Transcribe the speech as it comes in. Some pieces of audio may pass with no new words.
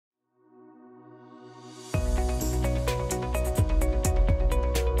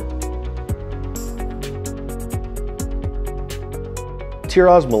Tear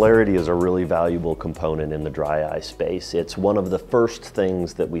osmolarity is a really valuable component in the dry eye space. It's one of the first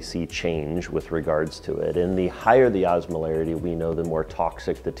things that we see change with regards to it. And the higher the osmolarity, we know the more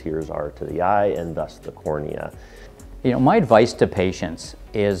toxic the tears are to the eye and thus the cornea. You know, my advice to patients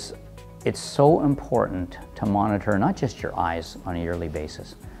is it's so important to monitor not just your eyes on a yearly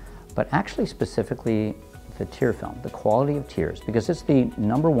basis, but actually specifically the tear film, the quality of tears, because it's the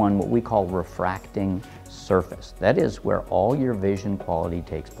 #1, what we call refracting surface. That is where all your vision quality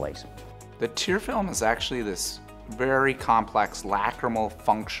takes place. The tear film is actually this very complex lacrimal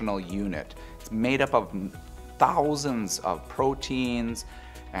functional unit. It's made up of thousands of proteins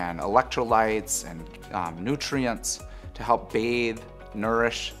and electrolytes and nutrients to help bathe,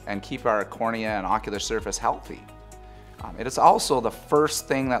 nourish, and keep our cornea and ocular surface healthy. It is also the first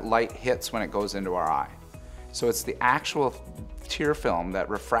thing that light hits when it goes into our eye. So it's the actual tear film that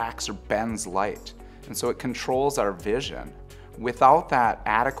refracts or bends light. And so it controls our vision. Without that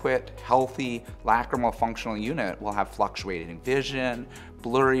adequate, healthy lacrimal functional unit, we'll have fluctuating vision,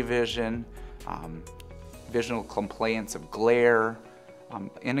 blurry vision, visual complaints of glare,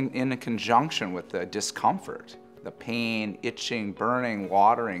 in conjunction with the discomfort, the pain, itching, burning,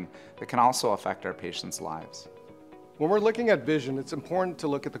 watering, that can also affect our patients' lives. When we're looking at vision, it's important to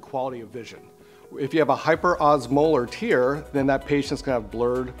look at the quality of vision. If you have a hyperosmolar tear, then that patient's gonna have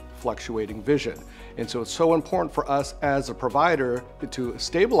blurred, fluctuating vision. And so it's so important for us as a provider to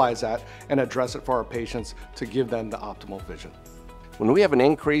stabilize that and address it for our patients to give them the optimal vision. When we have an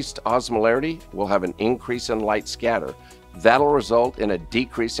increased osmolarity, we'll have an increase in light scatter. That'll result in a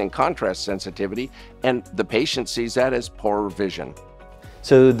decrease in contrast sensitivity, and the patient sees that as poorer vision.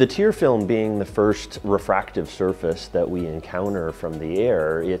 So the tear film being the first refractive surface that we encounter from the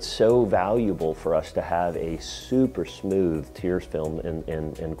air, it's so valuable for us to have a super smooth tear film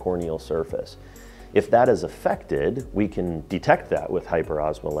and corneal surface. If that is affected, we can detect that with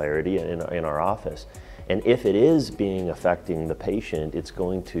hyperosmolarity in our office. And if it is affecting the patient, it's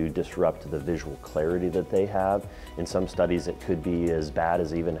going to disrupt the visual clarity that they have. In some studies, it could be as bad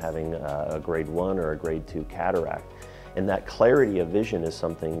as even having a grade 1 or a grade 2 cataract. And that clarity of vision is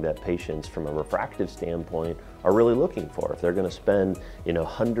something that patients from a refractive standpoint are really looking for. If they're going to spend,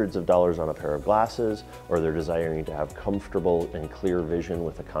 hundreds of dollars on a pair of glasses, or they're desiring to have comfortable and clear vision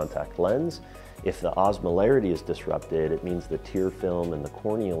with a contact lens, if the osmolarity is disrupted, it means the tear film and the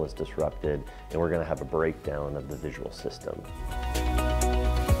corneal is disrupted, and we're going to have a breakdown of the visual system.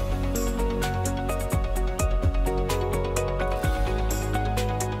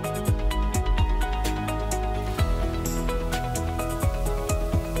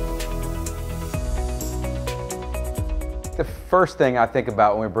 The first thing I think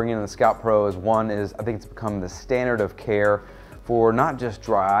about when we bring in the ScoutPro is I think it's become the standard of care for not just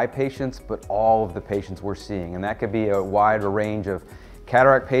dry eye patients, but all of the patients we're seeing. And that could be a wide range of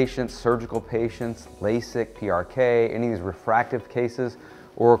cataract patients, surgical patients, LASIK, PRK, any of these refractive cases,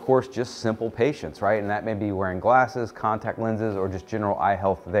 or of course just simple patients, right? And that may be wearing glasses, contact lenses, or just general eye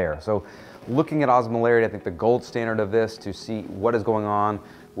health there. So looking at osmolarity, I think the gold standard of this to see what is going on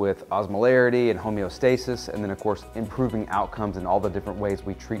with osmolarity and homeostasis, and then of course improving outcomes in all the different ways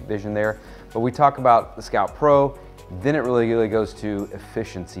we treat vision there. But we talk about the ScoutPro, then it really goes to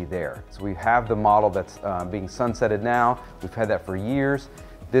efficiency there. So we have the model that's being sunsetted now. We've had that for years.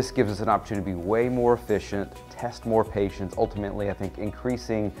 This gives us an opportunity to be way more efficient, test more patients, ultimately I think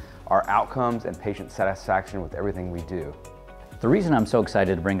increasing our outcomes and patient satisfaction with everything we do. The reason I'm so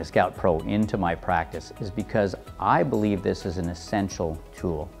excited to bring the ScoutPro into my practice is because I believe this is an essential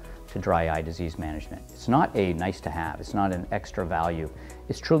tool to dry eye disease management. It's not a nice to have, it's not an extra value,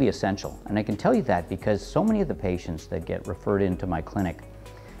 it's truly essential. And I can tell you that because so many of the patients that get referred into my clinic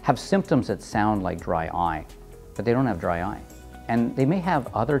have symptoms that sound like dry eye, but they don't have dry eye. And they may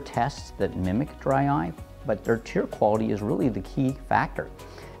have other tests that mimic dry eye, but their tear quality is really the key factor.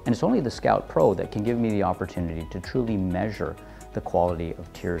 And it's only the ScoutPro that can give me the opportunity to truly measure the quality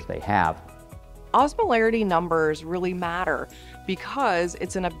of tears they have. Osmolarity numbers really matter because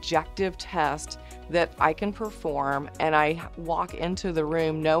it's an objective test that I can perform, and I walk into the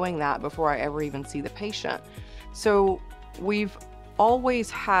room knowing that before I ever even see the patient. So we've always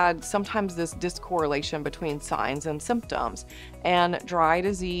had sometimes this discorrelation between signs and symptoms, and dry eye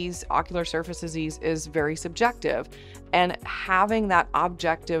disease, ocular surface disease is very subjective, and having that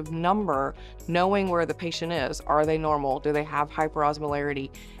objective number, knowing where the patient is, are they normal, do they have hyperosmolarity,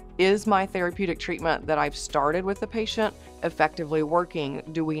 is my therapeutic treatment that I've started with the patient effectively working,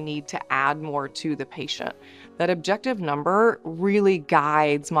 do we need to add more to the patient? That objective number really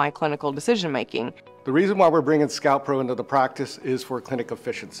guides my clinical decision making. The reason why we're bringing ScoutPro into the practice is for clinic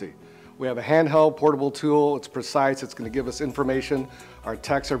efficiency. We have a handheld portable tool. It's precise. It's going to give us information. Our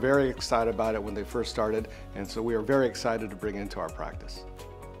techs are very excited about it when they first started, and so we are very excited to bring it into our practice.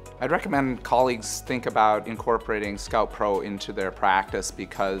 I'd recommend colleagues think about incorporating ScoutPro into their practice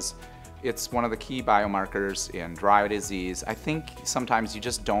because it's one of the key biomarkers in dry eye disease. I think sometimes you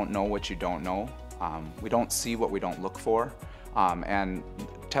just don't know what you don't know. We don't see what we don't look for. And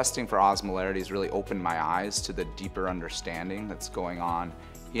testing for osmolarity has really opened my eyes to the deeper understanding that's going on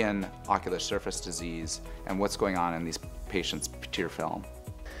in ocular surface disease and what's going on in these patients' tear film.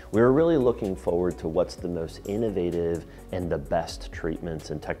 We're really looking forward to what's the most innovative and the best treatments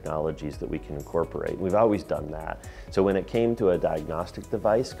and technologies that we can incorporate. We've always done that. So when it came to a diagnostic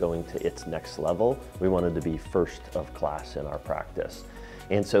device going to its next level, we wanted to be first of class in our practice.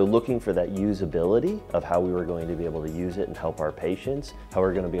 And so looking for that usability of how we were going to be able to use it and help our patients, how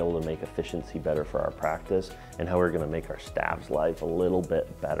we're going to be able to make efficiency better for our practice, and how we're going to make our staff's life a little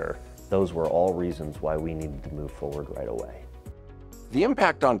bit better. Those were all reasons why we needed to move forward right away. The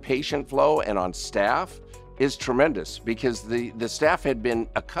impact on patient flow and on staff is tremendous because the staff had been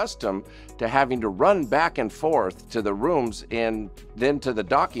accustomed to having to run back and forth to the rooms and then to the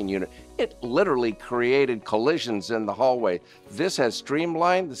docking unit. It literally created collisions in the hallway. This has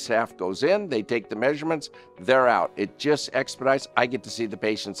streamlined. The staff goes in, they take the measurements, they're out. It just expedites. I get to see the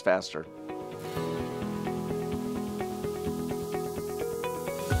patients faster.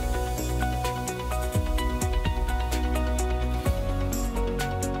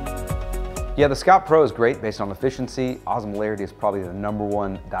 Yeah, the ScoutPro is great based on efficiency. Osmolarity is probably the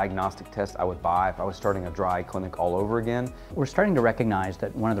 #1 diagnostic test I would buy if I was starting a dry eye clinic all over again. We're starting to recognize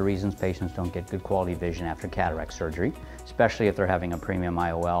that one of the reasons patients don't get good quality vision after cataract surgery, especially if they're having a premium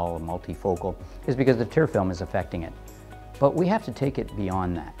IOL or multifocal, is because the tear film is affecting it. But we have to take it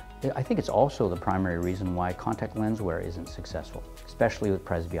beyond that. I think it's also the primary reason why contact lens wear isn't successful, especially with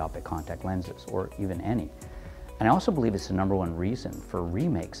presbyopic contact lenses, or even any. And I also believe it's the #1 reason for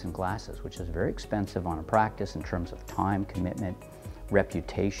remakes in glasses, which is very expensive on a practice in terms of time, commitment,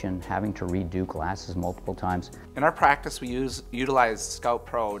 reputation, having to redo glasses multiple times. In our practice, we utilize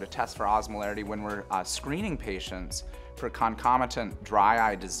ScoutPro to test for osmolarity when we're screening patients for concomitant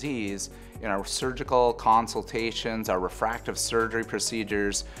dry eye disease in our surgical consultations, our refractive surgery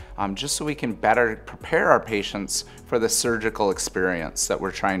procedures, just so we can better prepare our patients for the surgical experience that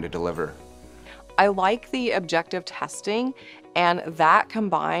we're trying to deliver. I like the objective testing, and that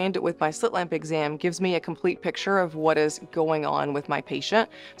combined with my slit lamp exam gives me a complete picture of what is going on with my patient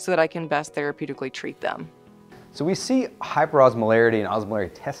so that I can best therapeutically treat them. So we see hyperosmolarity and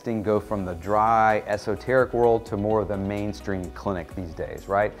osmolarity testing go from the dry, esoteric world to more of the mainstream clinic these days,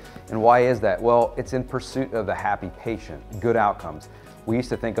 right? And why is that? Well, it's in pursuit of the happy patient, good outcomes. We used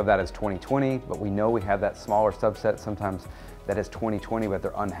to think of that as 20/20, but we know we have that smaller subset sometimes that is 20/20, but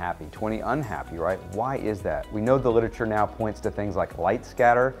they're unhappy, 20 unhappy, right? Why is that? We know the literature now points to things like light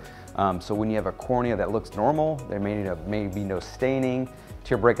scatter. So when you have a cornea that looks normal, there may be no staining,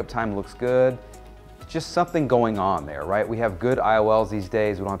 tear breakup time looks good. It's just something going on there, right? We have good IOLs these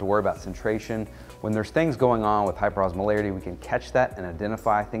days. We don't have to worry about centration. When there's things going on with hyperosmolarity, we can catch that and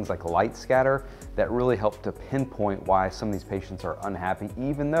identify things like light scatter that really help to pinpoint why some of these patients are unhappy,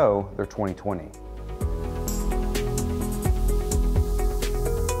 even though they're 20/20.